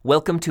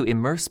Welcome to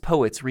Immerse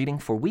Poets reading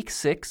for Week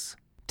 6,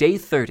 Day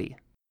 30.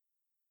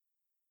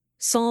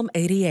 Psalm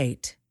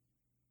 88.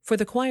 For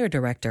the choir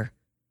director.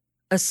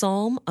 A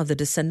psalm of the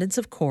descendants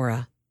of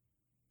Korah.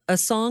 A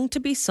song to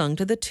be sung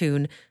to the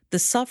tune, The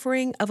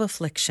Suffering of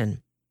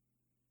Affliction.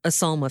 A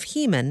psalm of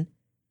Heman,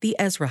 the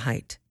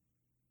Ezrahite.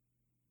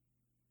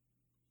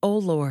 O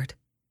Lord,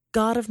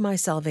 God of my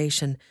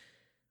salvation,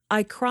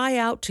 I cry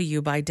out to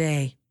you by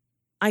day.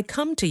 I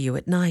come to you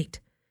at night.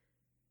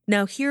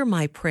 Now hear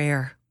my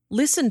prayer.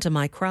 Listen to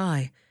my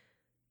cry,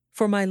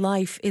 for my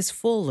life is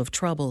full of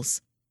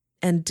troubles,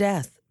 and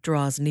death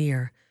draws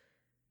near.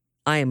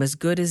 I am as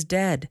good as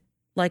dead,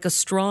 like a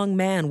strong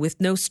man with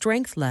no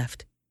strength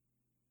left.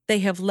 They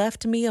have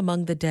left me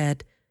among the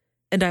dead,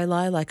 and I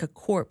lie like a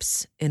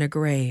corpse in a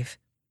grave.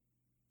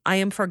 I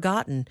am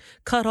forgotten,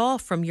 cut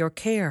off from your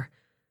care.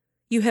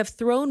 You have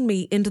thrown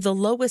me into the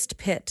lowest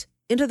pit,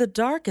 into the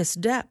darkest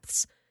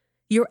depths.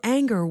 Your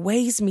anger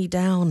weighs me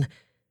down.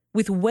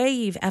 With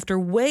wave after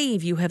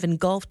wave you have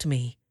engulfed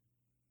me.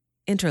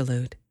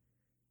 Interlude.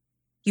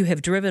 You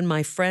have driven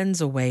my friends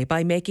away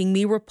by making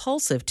me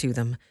repulsive to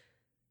them.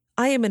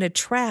 I am in a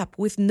trap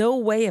with no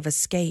way of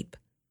escape.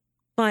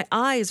 My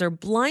eyes are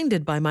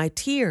blinded by my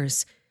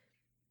tears.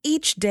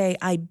 Each day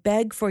I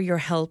beg for your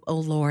help, O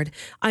Lord.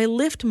 I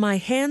lift my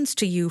hands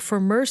to you for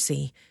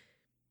mercy.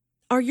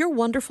 Are your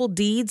wonderful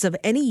deeds of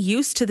any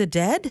use to the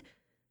dead?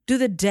 Do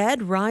the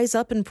dead rise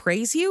up and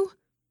praise you?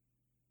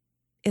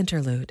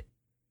 Interlude.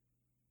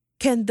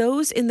 Can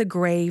those in the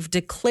grave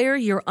declare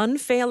your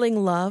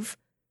unfailing love?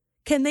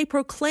 Can they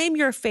proclaim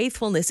your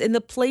faithfulness in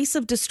the place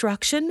of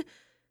destruction?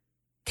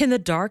 Can the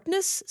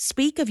darkness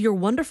speak of your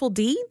wonderful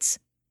deeds?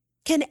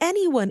 Can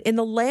anyone in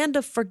the land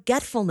of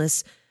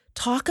forgetfulness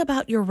talk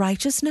about your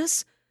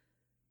righteousness?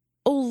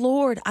 O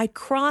Lord, I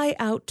cry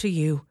out to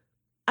you.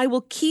 I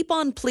will keep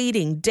on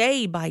pleading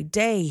day by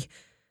day.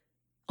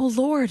 O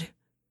Lord,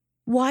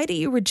 why do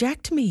you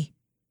reject me?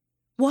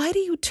 Why do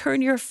you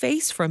turn your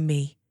face from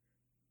me?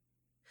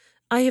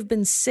 I have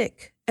been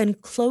sick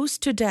and close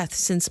to death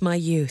since my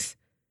youth.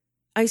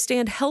 I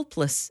stand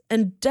helpless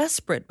and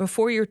desperate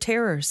before your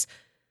terrors.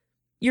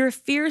 Your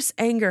fierce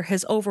anger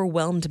has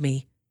overwhelmed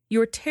me.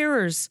 Your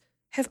terrors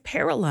have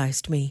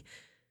paralyzed me.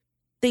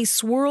 They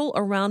swirl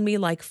around me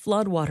like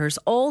floodwaters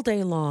all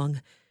day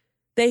long.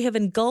 They have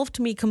engulfed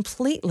me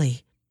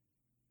completely.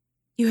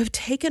 You have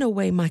taken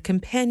away my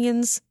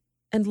companions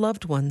and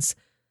loved ones.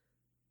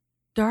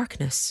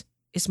 Darkness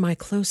is my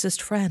closest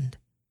friend.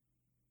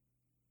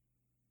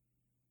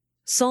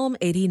 Psalm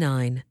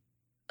 89,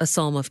 a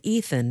psalm of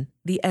Ethan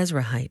the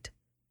Ezrahite.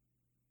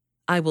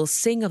 I will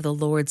sing of the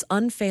Lord's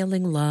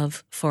unfailing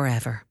love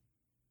forever.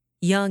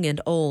 Young and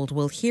old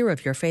will hear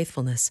of your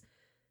faithfulness.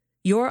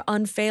 Your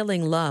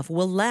unfailing love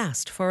will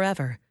last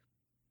forever.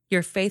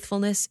 Your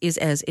faithfulness is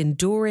as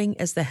enduring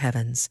as the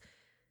heavens.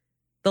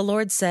 The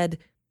Lord said,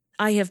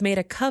 I have made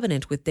a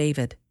covenant with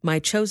David, my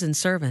chosen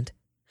servant.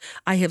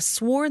 I have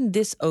sworn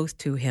this oath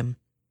to him.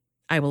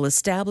 I will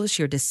establish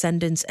your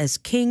descendants as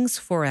kings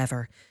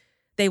forever.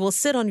 They will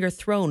sit on your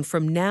throne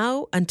from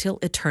now until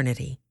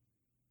eternity.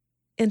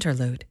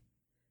 Interlude.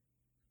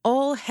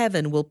 All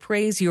heaven will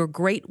praise your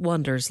great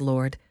wonders,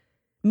 Lord.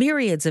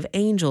 Myriads of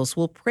angels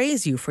will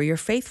praise you for your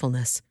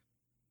faithfulness.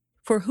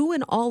 For who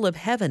in all of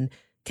heaven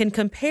can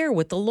compare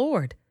with the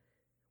Lord?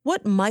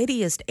 What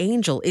mightiest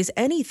angel is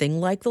anything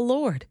like the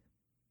Lord?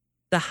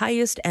 The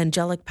highest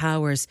angelic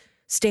powers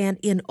stand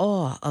in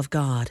awe of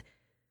God.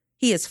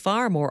 He is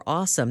far more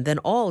awesome than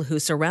all who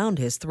surround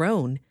his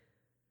throne.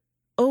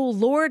 O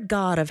Lord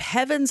God of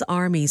heaven's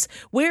armies,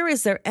 where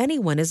is there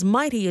anyone as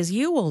mighty as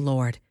you, O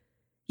Lord?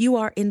 You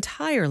are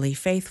entirely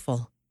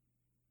faithful.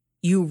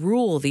 You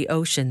rule the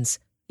oceans.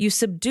 You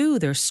subdue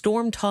their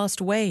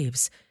storm-tossed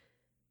waves.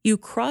 You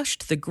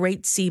crushed the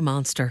great sea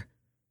monster.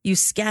 You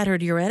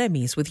scattered your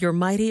enemies with your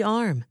mighty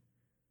arm.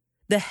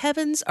 The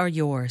heavens are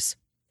yours,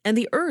 and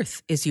the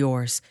earth is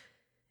yours.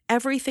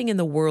 Everything in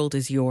the world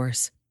is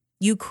yours.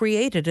 You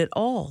created it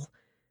all.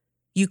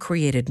 You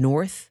created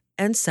north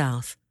and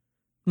south.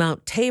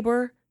 Mount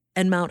Tabor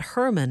and Mount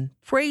Hermon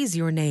praise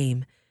your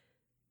name.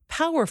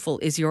 Powerful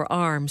is your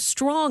arm,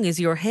 strong is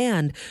your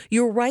hand.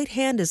 Your right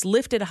hand is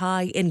lifted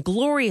high in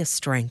glorious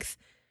strength.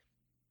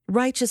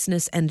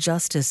 Righteousness and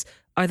justice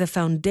are the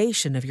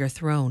foundation of your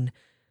throne.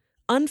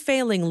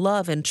 Unfailing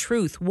love and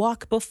truth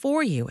walk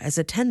before you as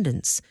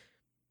attendants.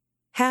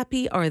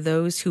 Happy are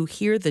those who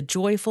hear the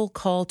joyful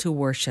call to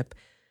worship,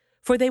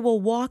 for they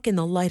will walk in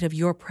the light of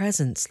your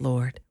presence,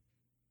 Lord.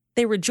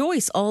 They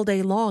rejoice all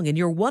day long in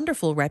your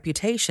wonderful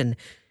reputation.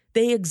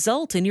 They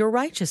exult in your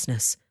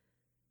righteousness.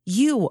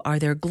 You are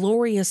their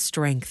glorious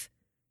strength.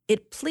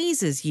 It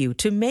pleases you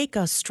to make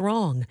us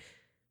strong.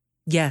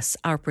 Yes,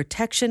 our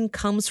protection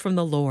comes from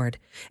the Lord,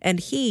 and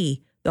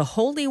He, the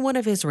Holy One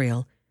of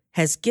Israel,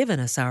 has given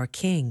us our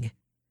King.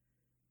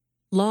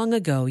 Long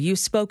ago you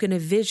spoke in a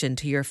vision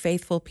to your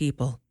faithful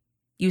people.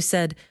 You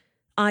said,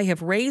 I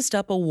have raised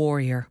up a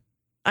warrior.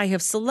 I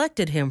have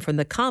selected him from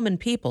the common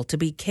people to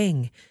be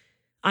king.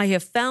 I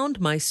have found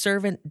my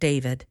servant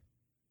David.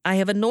 I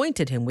have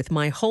anointed him with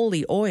my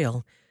holy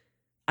oil.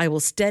 I will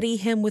steady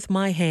him with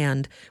my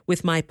hand.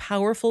 With my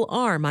powerful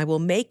arm I will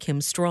make him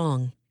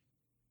strong.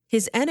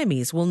 His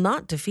enemies will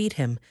not defeat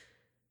him,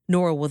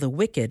 nor will the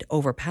wicked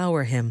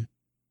overpower him.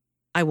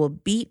 I will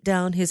beat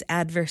down his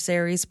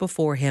adversaries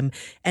before him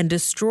and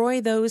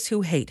destroy those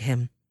who hate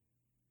him.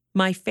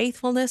 My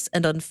faithfulness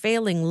and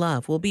unfailing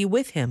love will be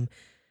with him,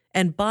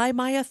 and by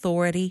my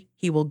authority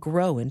he will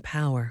grow in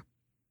power.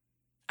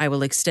 I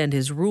will extend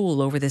his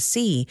rule over the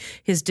sea,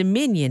 his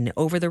dominion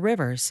over the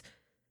rivers,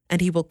 and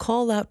he will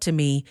call out to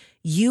me,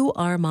 "You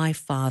are my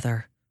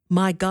Father,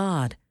 my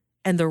God,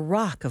 and the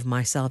rock of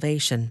my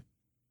salvation."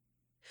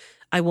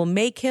 I will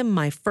make him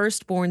my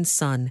firstborn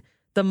son,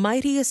 the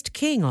mightiest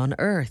king on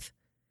earth.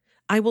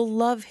 I will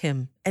love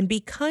him and be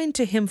kind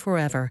to him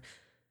forever.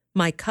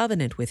 My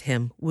covenant with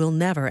him will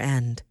never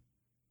end.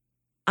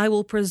 I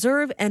will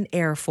preserve an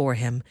heir for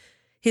him.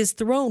 His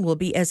throne will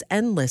be as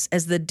endless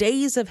as the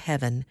days of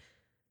heaven.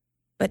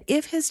 But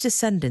if his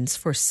descendants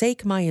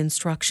forsake my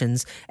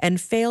instructions and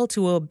fail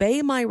to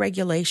obey my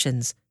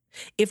regulations,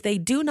 if they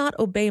do not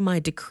obey my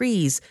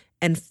decrees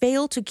and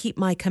fail to keep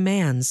my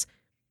commands,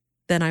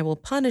 then I will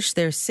punish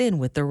their sin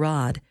with the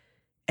rod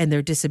and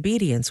their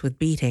disobedience with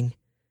beating.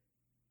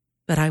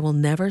 But I will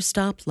never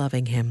stop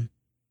loving him,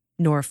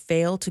 nor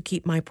fail to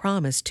keep my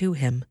promise to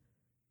him.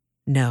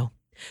 No,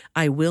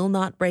 I will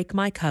not break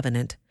my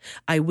covenant.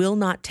 I will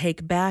not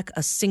take back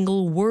a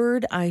single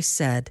word I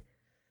said.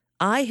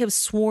 I have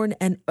sworn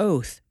an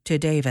oath to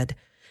David,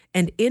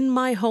 and in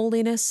my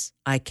holiness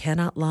I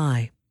cannot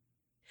lie.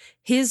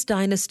 His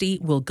dynasty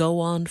will go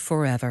on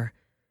forever.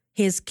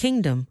 His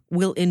kingdom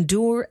will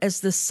endure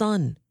as the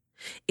sun.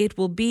 It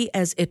will be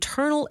as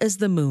eternal as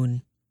the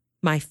moon,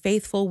 my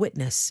faithful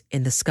witness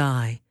in the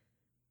sky.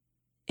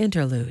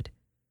 Interlude.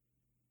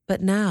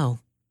 But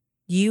now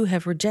you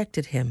have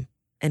rejected him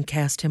and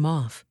cast him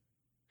off.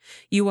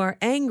 You are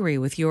angry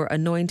with your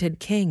anointed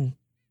king.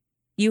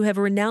 You have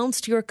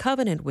renounced your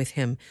covenant with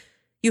him.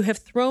 You have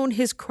thrown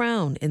his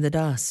crown in the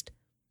dust.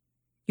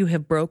 You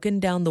have broken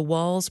down the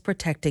walls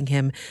protecting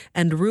him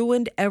and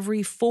ruined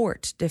every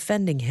fort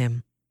defending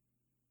him.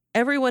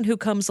 Everyone who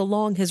comes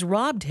along has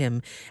robbed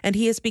him, and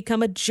he has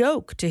become a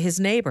joke to his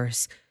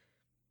neighbors.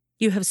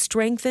 You have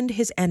strengthened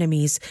his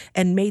enemies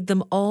and made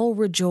them all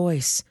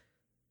rejoice.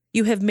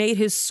 You have made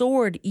his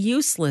sword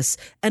useless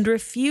and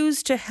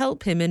refused to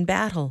help him in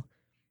battle.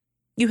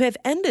 You have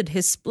ended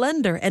his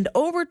splendor and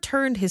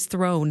overturned his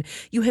throne.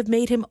 You have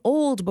made him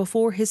old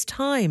before his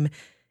time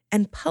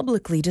and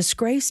publicly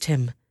disgraced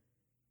him.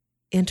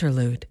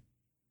 Interlude.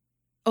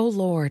 O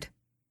Lord,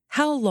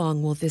 how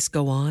long will this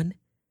go on?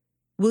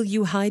 Will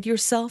you hide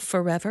yourself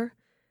forever?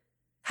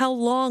 How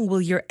long will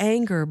your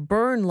anger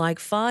burn like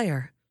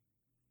fire?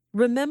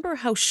 Remember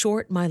how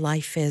short my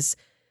life is,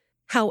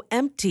 how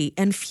empty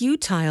and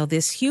futile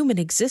this human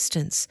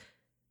existence.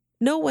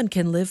 No one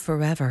can live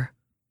forever.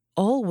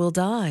 All will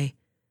die.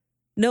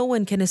 No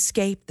one can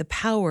escape the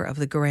power of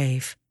the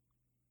grave.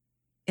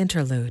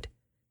 Interlude.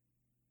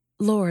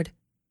 Lord,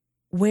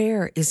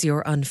 where is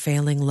your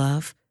unfailing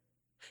love?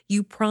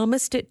 You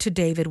promised it to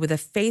David with a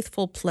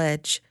faithful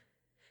pledge.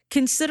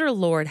 Consider,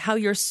 Lord, how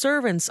your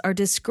servants are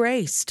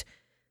disgraced.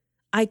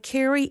 I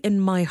carry in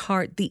my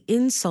heart the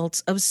insults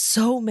of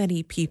so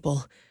many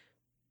people.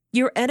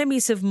 Your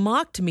enemies have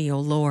mocked me, O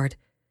Lord.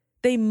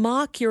 They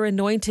mock your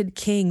anointed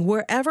king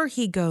wherever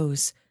he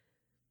goes.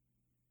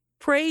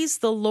 Praise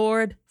the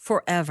Lord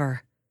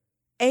forever.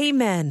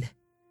 Amen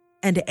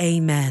and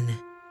amen.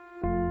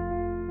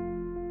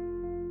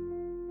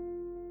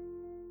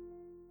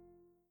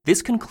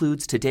 This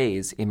concludes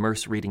today's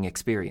Immerse Reading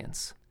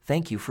Experience.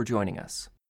 Thank you for joining us.